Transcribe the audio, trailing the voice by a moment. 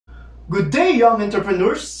Good day, young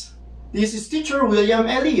entrepreneurs! This is Teacher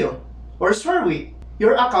William Elio, or Swarwick,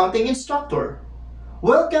 your accounting instructor.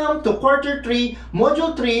 Welcome to Quarter 3,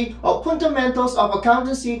 Module 3 of Fundamentals of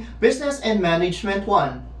Accountancy, Business and Management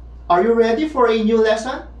 1. Are you ready for a new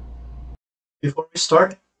lesson? Before we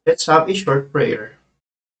start, let's have a short prayer.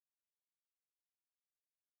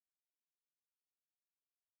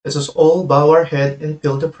 Let us all bow our head and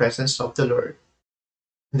feel the presence of the Lord.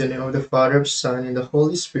 In the name of the Father, Son, and the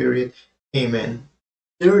Holy Spirit. Amen.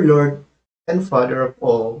 Dear Lord and Father of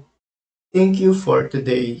all, thank you for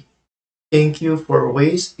today. Thank you for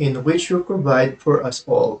ways in which you provide for us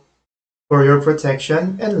all. For your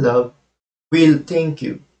protection and love, we'll thank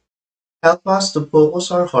you. Help us to focus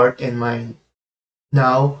our heart and mind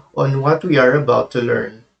now on what we are about to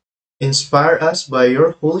learn. Inspire us by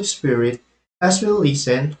your Holy Spirit as we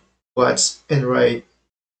listen, watch, and write.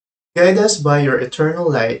 Guide us by your eternal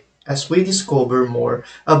light as we discover more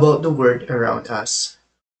about the world around us.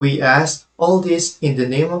 We ask all this in the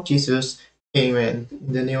name of Jesus. Amen.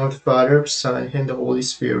 In the name of the Father, Son, and the Holy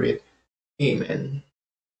Spirit. Amen.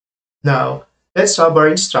 Now, let's have our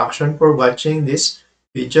instruction for watching this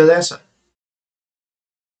video lesson.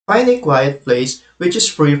 Find a quiet place which is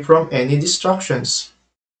free from any distractions.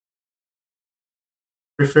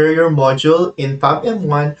 Prepare your module in Tab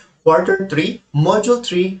M1, Quarter 3, Module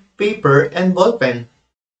 3, paper and ballpen.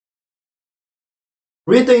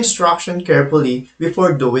 Read the instruction carefully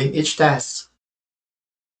before doing each task.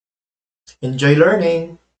 Enjoy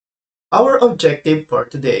learning! Our objective for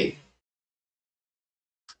today.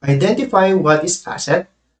 Identify what is asset,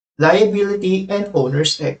 liability, and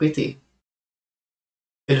owner's equity.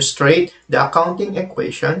 Illustrate the accounting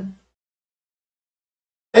equation.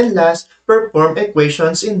 And last, perform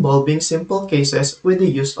equations involving simple cases with the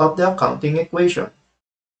use of the accounting equation.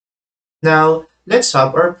 Now, let's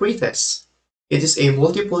have our pretest. It is a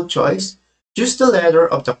multiple choice. Choose the letter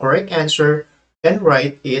of the correct answer and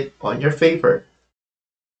write it on your paper.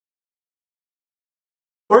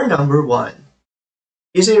 For number 1,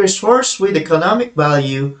 is a resource with economic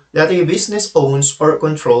value that a business owns or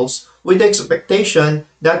controls with the expectation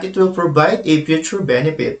that it will provide a future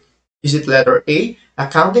benefit. Is it letter A,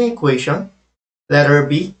 accounting equation, letter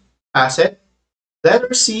B, asset,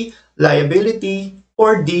 letter C, liability,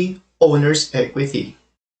 or D, owner's equity?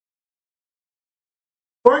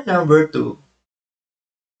 For number 2,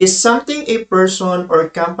 is something a person or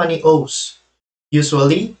company owes,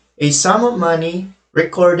 usually a sum of money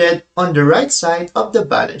recorded on the right side of the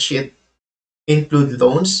balance sheet. Include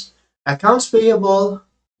loans, accounts payable,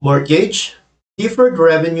 mortgage, deferred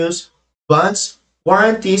revenues, bonds,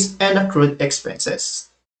 warranties, and accrued expenses.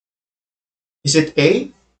 Is it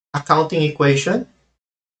A, accounting equation,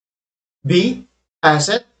 B,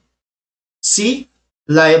 asset, C,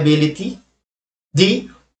 liability, D,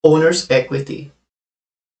 owner's equity?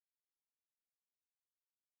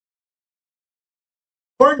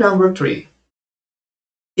 For number 3,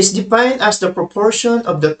 is defined as the proportion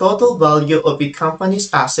of the total value of a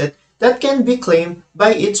company's asset that can be claimed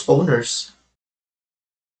by its owners.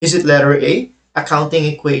 Is it letter A, accounting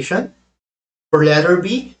equation, or letter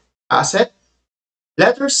B, asset,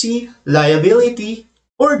 letter C, liability,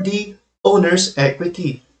 or D, owner's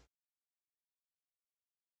equity?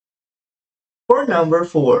 For number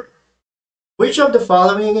 4, which of the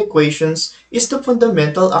following equations is the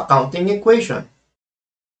fundamental accounting equation?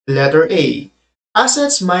 Letter A,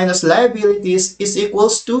 assets minus liabilities is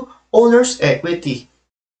equals to owner's equity.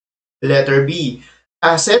 Letter B,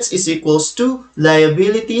 assets is equals to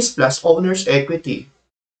liabilities plus owner's equity.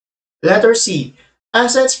 Letter C,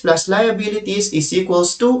 assets plus liabilities is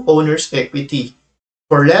equals to owner's equity.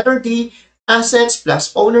 For letter D, assets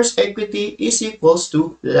plus owner's equity is equals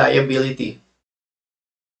to liability.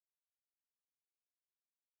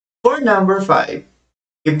 For number 5,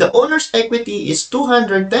 if the owner's equity is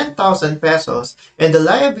 210,000 pesos and the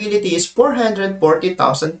liability is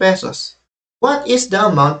 440,000 pesos, what is the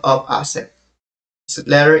amount of asset? Is it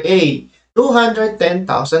letter A,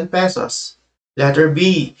 210,000 pesos, letter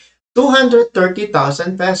B,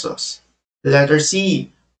 230,000 pesos, letter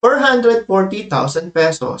C, 440,000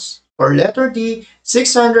 pesos, or letter D,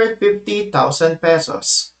 650,000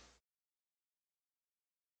 pesos?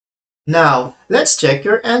 Now, let's check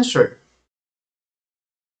your answer.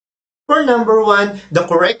 For number 1, the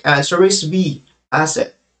correct answer is B,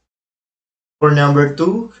 asset. For number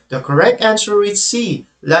 2, the correct answer is C,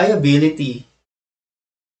 liability.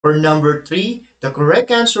 For number 3, the correct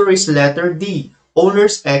answer is letter D,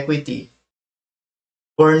 owner's equity.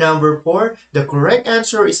 For number 4, the correct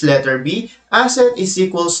answer is letter B, asset is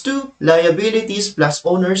equals to liabilities plus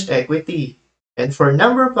owner's equity. And for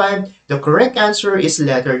number 5, the correct answer is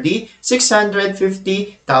letter D,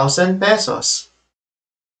 650,000 pesos.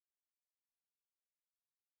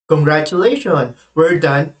 Congratulations! We're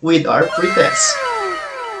done with our pretest.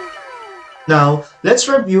 Now, let's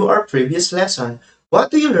review our previous lesson. What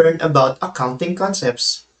do you learn about accounting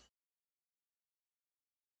concepts?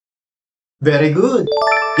 Very good!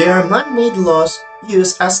 They are man-made laws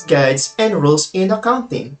used as guides and rules in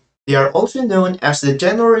accounting. They are also known as the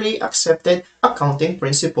Generally Accepted Accounting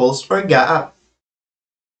Principles or GAAP.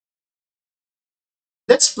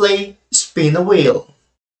 Let's play Spin a Wheel.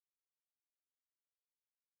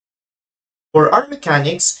 For our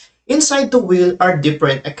mechanics, inside the wheel are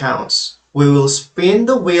different accounts. We will spin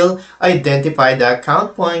the wheel, identify the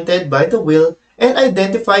account pointed by the wheel, and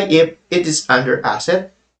identify if it is under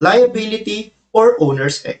asset, liability, or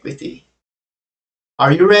owner's equity.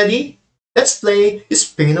 Are you ready? Let's play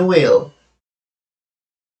Spin a Wheel.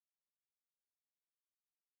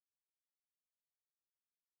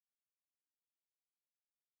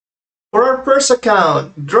 For our first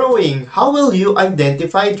account, drawing, how will you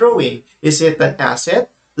identify drawing? Is it an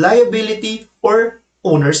asset, liability, or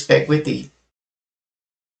owner's equity?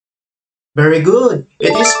 Very good.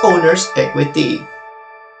 It is owner's equity.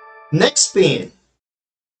 Next spin.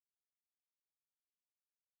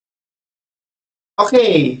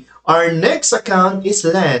 Okay, our next account is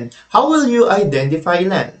land. How will you identify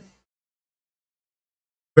land?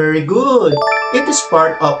 Very good. It is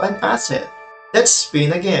part of an asset. Let's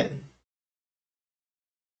spin again.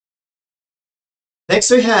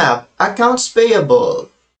 Next we have accounts payable.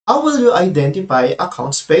 How will you identify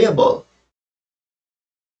accounts payable?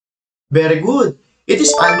 Very good. It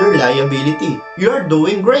is under liability. You are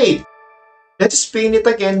doing great. Let's spin it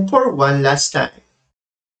again for one last time.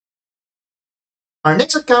 Our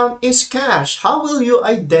next account is cash. How will you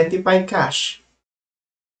identify cash?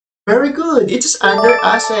 Very good. It is under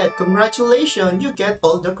asset. Congratulations. You get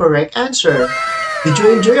all the correct answer. Did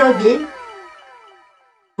you enjoy our game?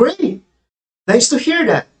 Great. Nice to hear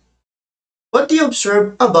that. What do you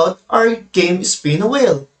observe about our game Spin a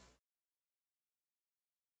Wheel?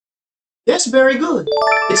 Yes, very good.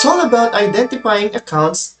 It's all about identifying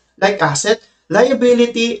accounts like asset,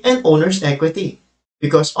 liability, and owner's equity.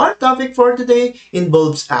 Because our topic for today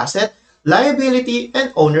involves asset, liability,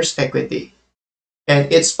 and owner's equity.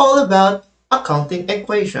 And it's all about accounting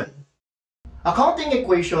equation. Accounting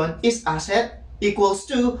equation is asset equals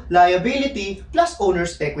to liability plus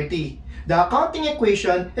owner's equity. The accounting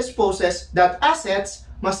equation exposes that assets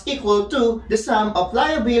must equal to the sum of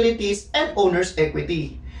liabilities and owner's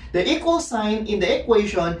equity. The equal sign in the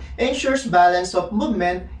equation ensures balance of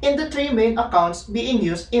movement in the three main accounts being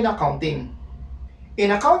used in accounting.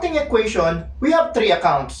 In accounting equation, we have three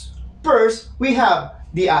accounts. First, we have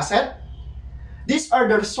the asset. These are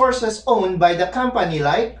the resources owned by the company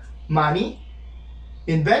like money,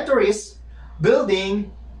 inventories,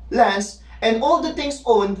 building, lands, and all the things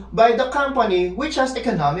owned by the company which has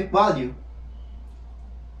economic value.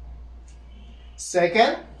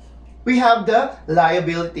 Second, we have the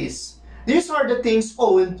liabilities. These are the things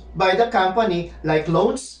owned by the company like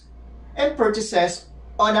loans and purchases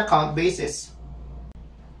on account basis.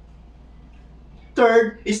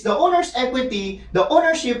 Third is the owner's equity, the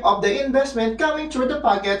ownership of the investment coming through the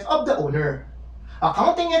pocket of the owner.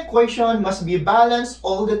 Accounting equation must be balanced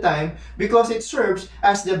all the time because it serves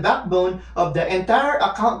as the backbone of the entire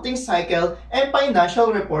accounting cycle and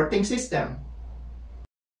financial reporting system.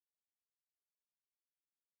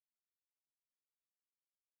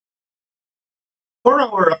 For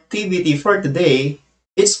our activity for today,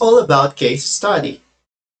 it's all about case study.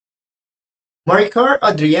 Maricar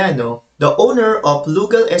Adriano, the owner of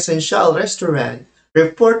Lugal Essential Restaurant,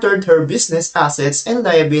 reported her business assets and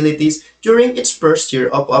liabilities during its first year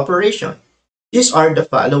of operation. These are the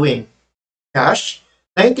following. Cash,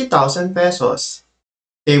 90,000 pesos.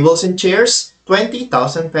 Tables and chairs,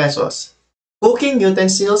 20,000 pesos. Cooking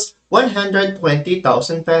utensils,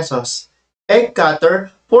 120,000 pesos. Egg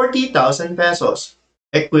cutter, 40,000 pesos.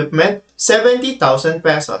 Equipment, 70,000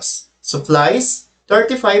 pesos. Supplies,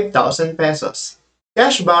 35,000 pesos.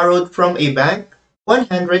 Cash borrowed from a bank,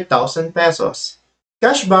 100,000 pesos.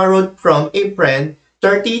 Cash borrowed from a friend,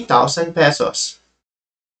 30,000 pesos.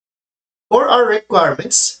 For our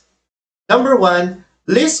requirements, number 1,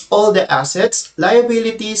 list all the assets,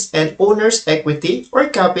 liabilities, and owner's equity or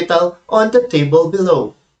capital on the table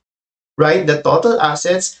below. Write the total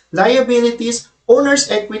assets, liabilities, owner's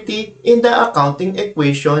equity in the accounting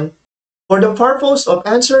equation. For the purpose of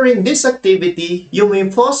answering this activity, you may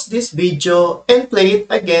pause this video and play it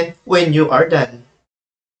again when you are done.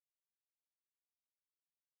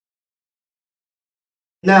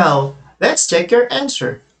 Now, let's check your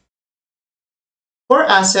answer. For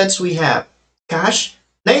assets, we have cash,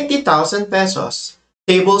 90,000 pesos.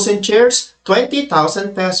 Tables and chairs,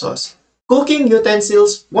 20,000 pesos. Cooking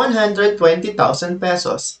utensils, 120,000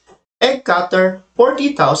 pesos. Egg cutter,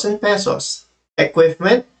 40,000 pesos.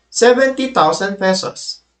 Equipment, 70,000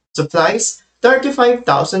 pesos. Supplies,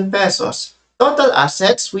 35,000 pesos. Total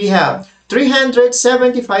assets, we have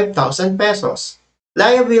 375,000 pesos.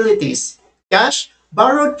 Liabilities, cash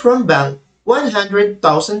borrowed from bank,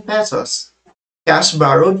 100,000 pesos. Cash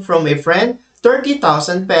borrowed from a friend,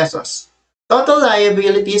 30,000 pesos. Total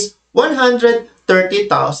liabilities,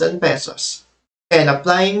 130,000 pesos. And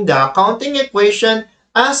applying the accounting equation,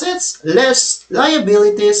 assets less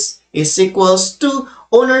liabilities is equals to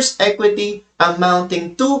owner's equity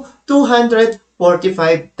amounting to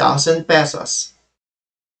 245,000 pesos.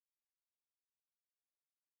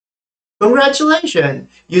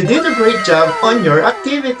 Congratulations! You did a great job on your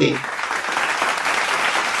activity.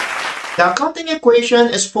 The accounting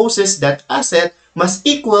equation exposes that asset must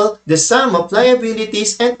equal the sum of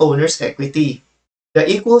liabilities and owner's equity. The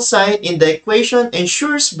equal sign in the equation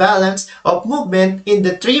ensures balance of movement in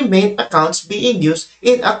the three main accounts being used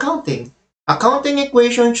in accounting. Accounting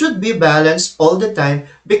equation should be balanced all the time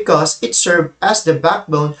because it serves as the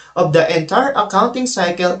backbone of the entire accounting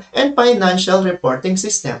cycle and financial reporting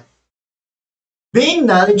system. Being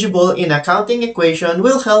knowledgeable in accounting equation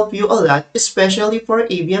will help you a lot, especially for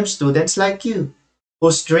ABM students like you,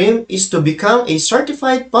 whose dream is to become a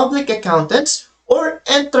certified public accountant or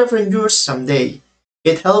entrepreneurs someday.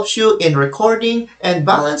 It helps you in recording and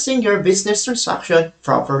balancing your business transaction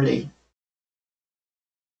properly.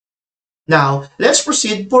 Now, let's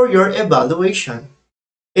proceed for your evaluation.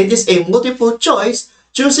 It is a multiple choice,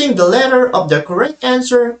 choosing the letter of the correct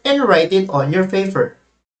answer and write it on your paper.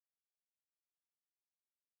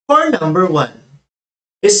 For number 1,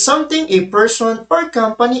 is something a person or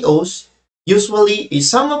company owes, usually a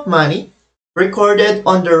sum of money, recorded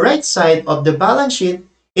on the right side of the balance sheet,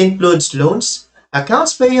 includes loans,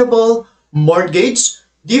 accounts payable, mortgage,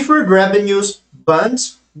 deferred revenues,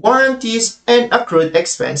 bonds, warranties, and accrued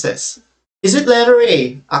expenses. Is it letter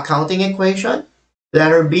A, accounting equation,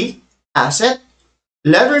 letter B, asset,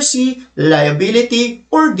 letter C, liability,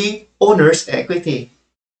 or D, owner's equity?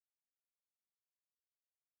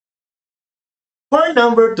 For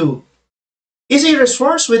number 2, is a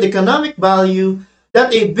resource with economic value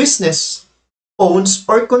that a business owns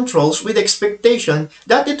or controls with expectation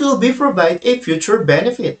that it will be provide a future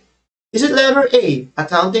benefit. Is it letter A,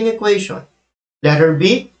 accounting equation, letter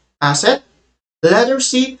B, asset, letter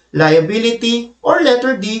C, liability, or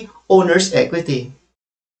letter D, owner's equity?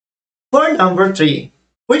 For number 3,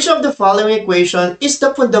 which of the following equation is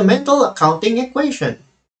the fundamental accounting equation?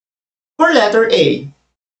 For letter A,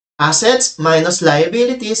 assets minus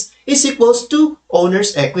liabilities is equals to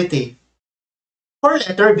owner's equity. For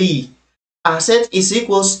letter B, assets is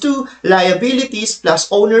equals to liabilities plus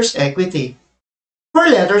owner's equity. For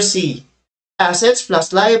letter C, assets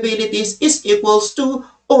plus liabilities is equals to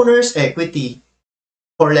owner's equity.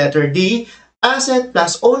 For letter D, asset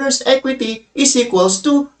plus owner's equity is equals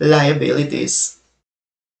to liabilities.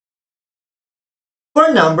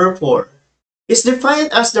 For number 4, is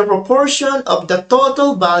defined as the proportion of the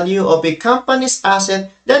total value of a company's asset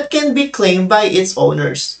that can be claimed by its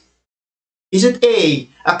owners. Is it A,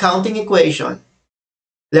 accounting equation,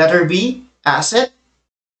 letter B, asset,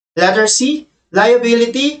 letter C,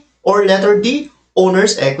 liability, or letter D,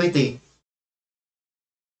 owner's equity?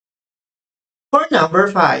 For number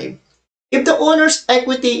 5, if the owner's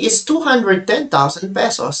equity is 210,000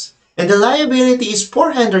 pesos and the liability is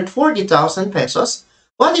 440,000 pesos,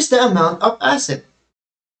 what is the amount of asset?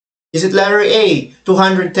 Is it letter A,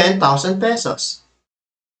 210,000 pesos?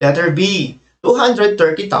 Letter B,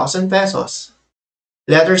 230,000 pesos?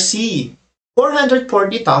 Letter C,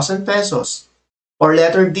 440,000 pesos? Or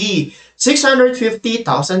letter D,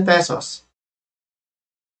 650,000 pesos?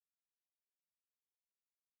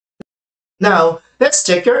 Now, let's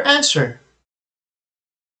check your answer.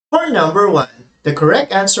 For number 1, the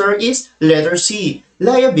correct answer is letter C,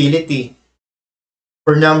 liability.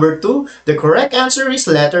 For number 2, the correct answer is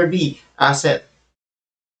letter B, asset.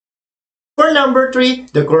 For number 3,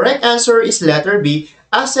 the correct answer is letter B,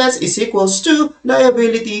 assets is equals to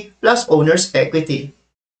liability plus owner's equity.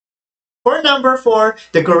 For number 4,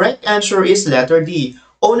 the correct answer is letter D,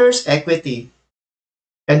 owner's equity.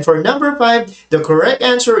 And for number 5, the correct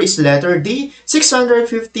answer is letter D,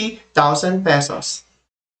 650,000 pesos.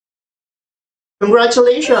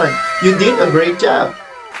 Congratulations! You did a great job!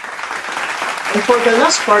 And for the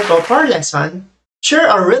last part of our lesson, share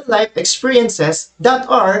our real-life experiences that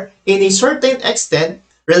are, in a certain extent,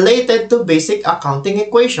 related to basic accounting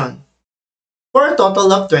equation, for a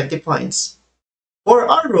total of 20 points. For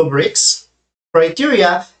our rubrics,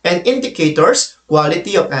 criteria and indicators,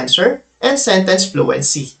 quality of answer, and sentence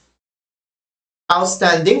fluency.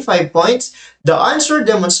 Outstanding 5 points, the answer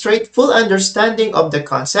demonstrate full understanding of the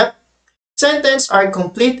concept, sentences are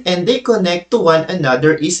complete and they connect to one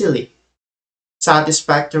another easily.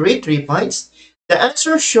 Satisfactory 3 points, the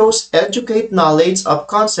answer shows educate knowledge of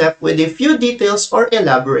concept with a few details or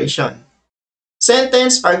elaboration.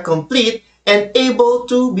 Sentences are complete and able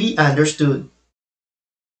to be understood.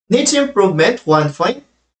 Needs improvement 1 point,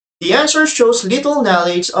 the answer shows little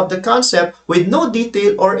knowledge of the concept with no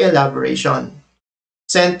detail or elaboration.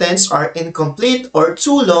 Sentences are incomplete or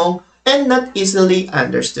too long and not easily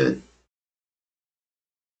understood.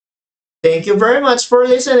 Thank you very much for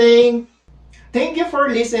listening. Thank you for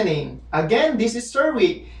listening. Again, this is Sir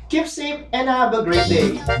Wick. Keep safe and have a great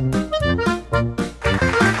day.